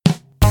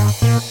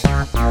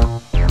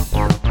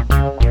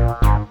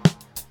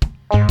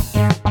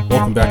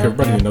Welcome back,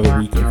 everybody. Another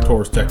week of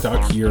Taurus Tech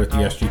Talk here at the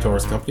SG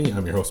Taurus Company.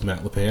 I'm your host,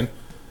 Matt Lepan.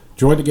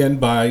 Joined again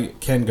by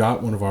Ken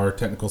Gott, one of our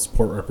technical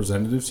support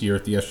representatives here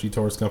at the SG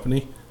Taurus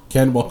Company.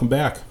 Ken, welcome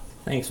back.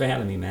 Thanks for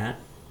having me, Matt.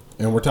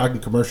 And we're talking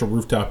commercial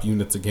rooftop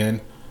units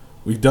again.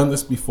 We've done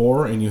this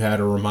before, and you had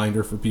a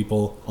reminder for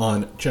people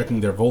on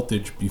checking their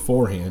voltage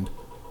beforehand.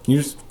 Can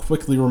you just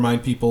quickly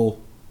remind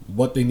people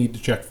what they need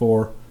to check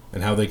for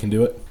and how they can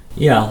do it?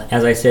 Yeah,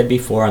 as I said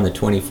before, on the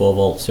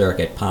 24-volt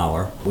circuit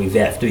power, we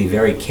have to be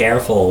very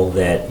careful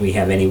that we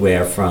have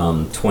anywhere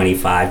from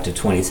 25 to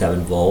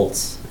 27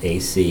 volts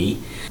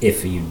AC.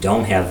 If you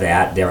don't have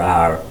that, there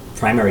are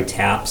primary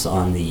taps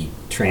on the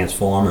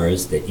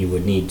transformers that you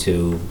would need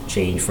to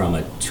change from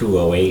a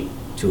 208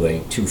 to a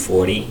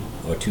 240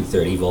 or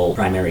 230 volt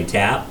primary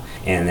tap,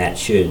 and that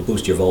should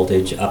boost your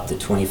voltage up to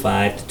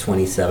 25 to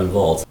 27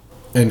 volts.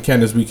 And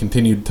Ken, as we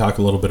continue to talk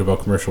a little bit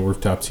about commercial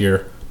rooftops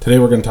here, today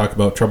we're going to talk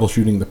about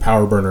troubleshooting the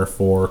power burner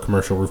for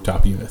commercial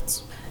rooftop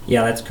units.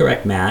 Yeah, that's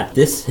correct, Matt.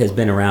 This has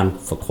been around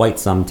for quite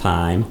some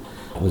time.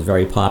 It was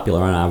very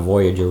popular on our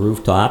Voyager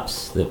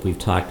rooftops that we've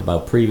talked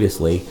about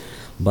previously,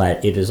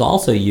 but it is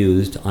also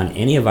used on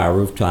any of our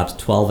rooftops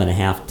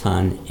 12.5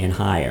 ton and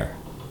higher.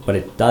 What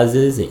it does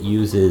is it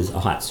uses a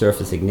hot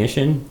surface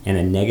ignition and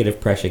a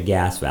negative pressure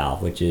gas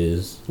valve, which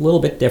is a little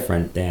bit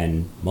different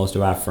than most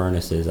of our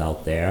furnaces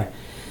out there.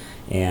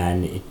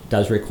 And it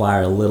does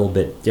require a little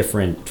bit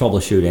different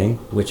troubleshooting,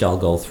 which I'll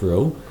go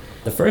through.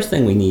 The first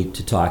thing we need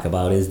to talk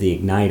about is the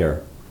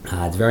igniter.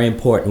 It's very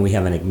important we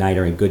have an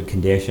igniter in good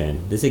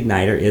condition. This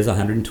igniter is a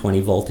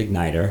 120 volt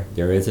igniter.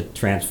 There is a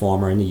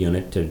transformer in the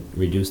unit to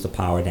reduce the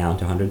power down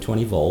to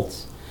 120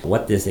 volts.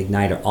 What this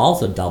igniter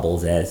also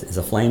doubles as is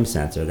a flame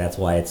sensor. That's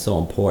why it's so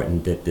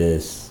important that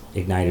this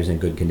igniter is in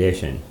good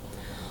condition.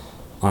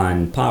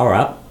 On power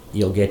up,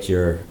 you'll get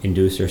your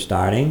inducer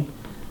starting.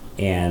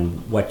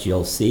 And what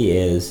you'll see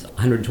is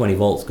 120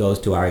 volts goes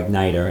to our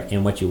igniter,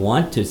 and what you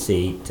want to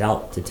see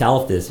to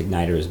tell if this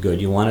igniter is good,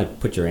 you want to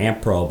put your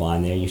amp probe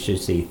on there. You should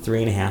see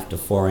 3.5 to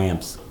 4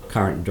 amps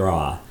current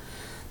draw.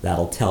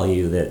 That'll tell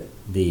you that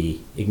the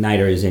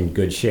igniter is in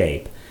good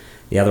shape.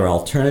 The other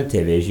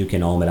alternative is you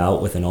can ohm it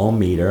out with an ohm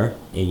meter,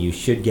 and you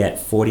should get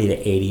 40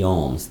 to 80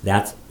 ohms.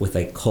 That's with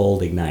a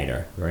cold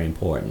igniter, very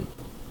important.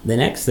 The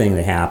next thing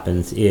that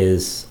happens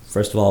is,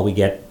 first of all, we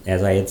get,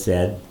 as I had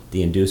said,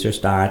 the inducer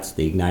starts,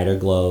 the igniter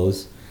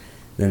glows,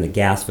 then the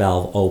gas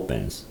valve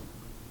opens.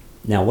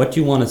 Now what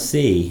you want to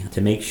see to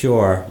make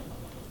sure,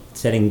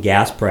 setting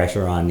gas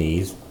pressure on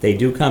these, they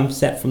do come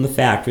set from the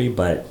factory,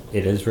 but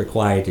it is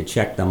required to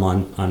check them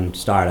on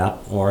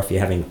startup or if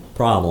you're having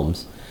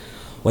problems.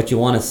 What you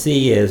want to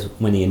see is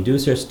when the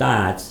inducer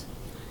starts,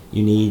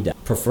 you need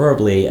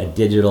preferably a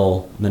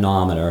digital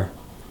manometer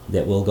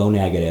that will go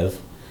negative.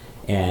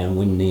 And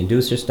when the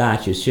inducer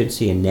starts, you should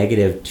see a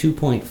negative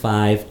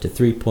 2.5 to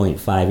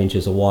 3.5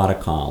 inches of water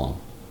column.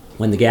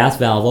 When the gas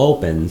valve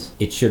opens,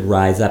 it should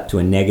rise up to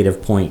a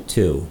negative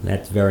 0.2.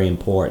 That's very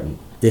important.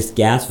 This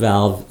gas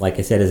valve, like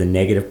I said, is a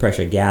negative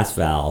pressure gas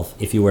valve.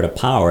 If you were to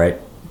power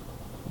it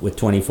with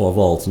 24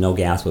 volts, no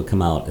gas would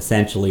come out.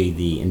 Essentially,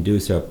 the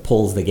inducer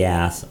pulls the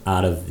gas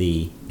out of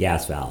the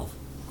gas valve.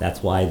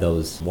 That's why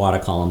those water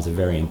columns are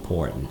very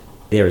important.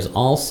 There's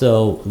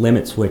also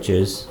limit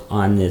switches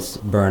on this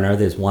burner.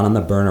 There's one on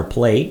the burner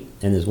plate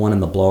and there's one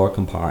in the blower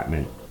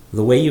compartment.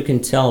 The way you can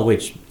tell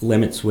which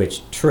limit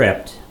switch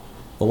tripped,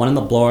 the one in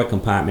the blower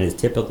compartment is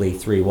typically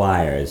 3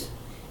 wires.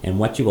 And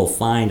what you will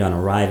find on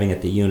arriving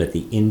at the unit,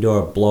 the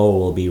indoor blower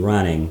will be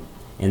running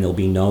and there'll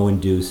be no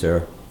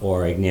inducer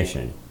or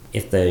ignition.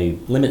 If the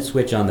limit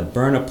switch on the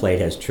burner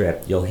plate has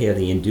tripped, you'll hear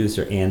the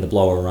inducer and the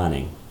blower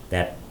running.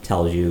 That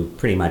tells you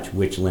pretty much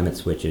which limit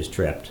switch is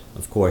tripped.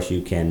 Of course,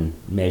 you can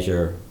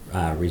measure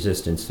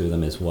resistance through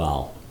them as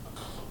well.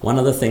 One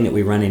other thing that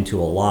we run into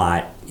a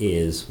lot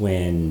is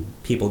when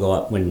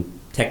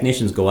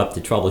technicians go up to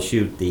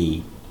troubleshoot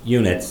the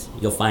units,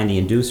 you'll find the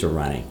inducer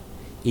running,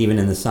 even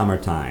in the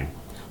summertime,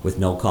 with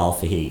no call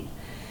for heat.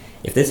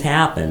 If this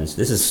happens,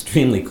 this is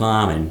extremely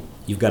common,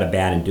 you've got a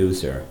bad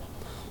inducer.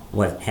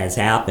 What has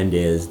happened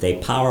is they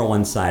power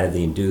one side of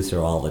the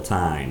inducer all the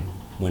time.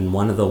 When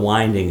one of the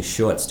windings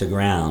shorts to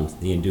ground,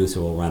 the inducer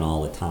will run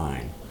all the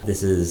time.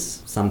 This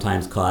is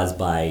sometimes caused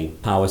by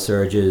power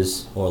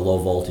surges or low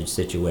voltage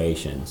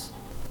situations.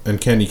 And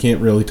Ken, you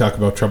can't really talk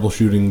about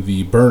troubleshooting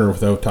the burner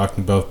without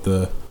talking about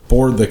the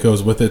board that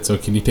goes with it, so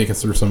can you take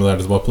us through some of that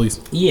as well,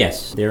 please?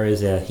 Yes, there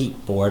is a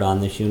heat board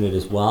on this unit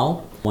as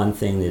well. One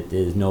thing that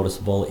is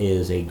noticeable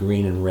is a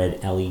green and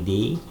red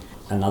LED.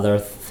 Another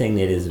thing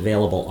that is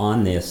available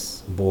on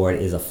this board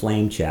is a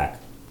flame check.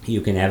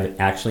 You can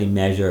actually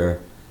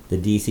measure the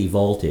DC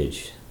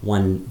voltage.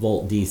 1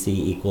 volt DC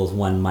equals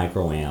 1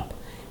 microamp,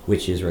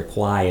 which is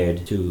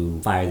required to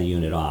fire the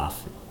unit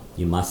off.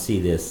 You must see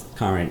this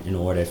current in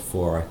order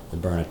for the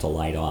burner to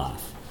light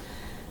off.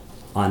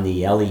 On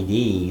the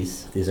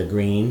LEDs, there's a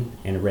green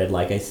and a red,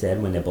 like I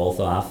said. When they're both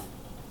off,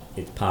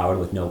 it's powered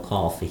with no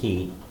call for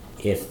heat.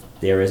 If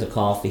there is a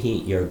call for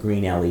heat, your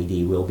green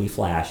LED will be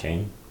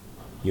flashing.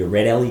 Your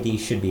red LED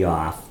should be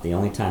off. The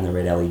only time the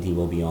red LED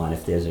will be on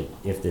if there's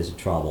a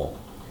trouble.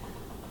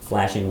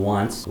 Flashing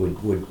once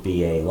would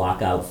be a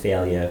lockout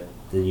failure.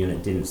 The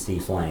unit didn't see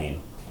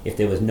flame. If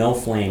there was no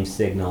flame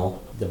signal,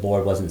 the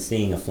board wasn't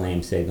seeing a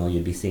flame signal,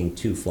 you'd be seeing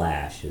 2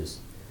 flashes.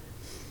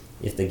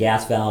 If the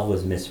gas valve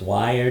was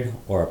miswired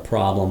or a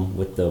problem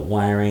with the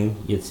wiring,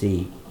 you'd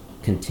see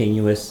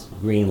continuous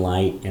green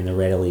light and the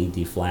red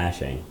LED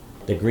flashing.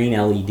 The green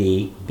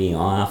LED being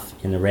off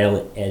and the red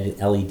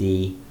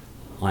LED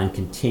on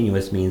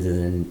continuous means there's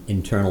an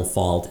internal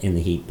fault in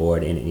the heat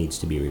board and it needs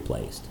to be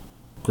replaced.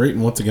 Great,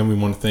 and once again, we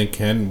want to thank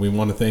Ken. We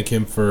want to thank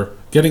him for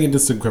getting into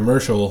some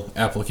commercial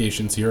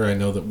applications here. I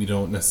know that we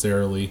don't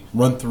necessarily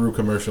run through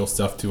commercial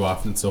stuff too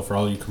often, so for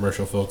all you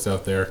commercial folks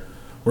out there,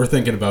 we're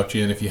thinking about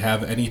you, and if you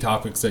have any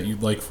topics that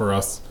you'd like for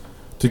us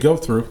to go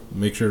through,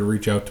 make sure to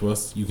reach out to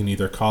us. You can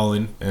either call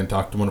in and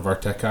talk to one of our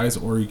tech guys,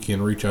 or you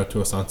can reach out to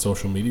us on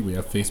social media. We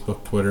have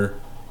Facebook, Twitter,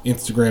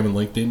 Instagram, and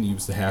LinkedIn.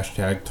 Use the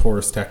hashtag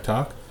Taurus Tech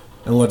Talk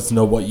and let us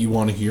know what you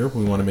want to hear.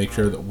 We want to make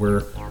sure that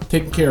we're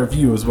taking care of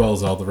you as well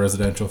as all the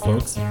residential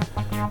folks.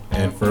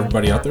 And for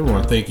everybody out there, we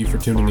want to thank you for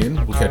tuning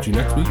in. We'll catch you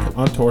next week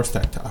on Taurus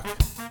Tech Talk.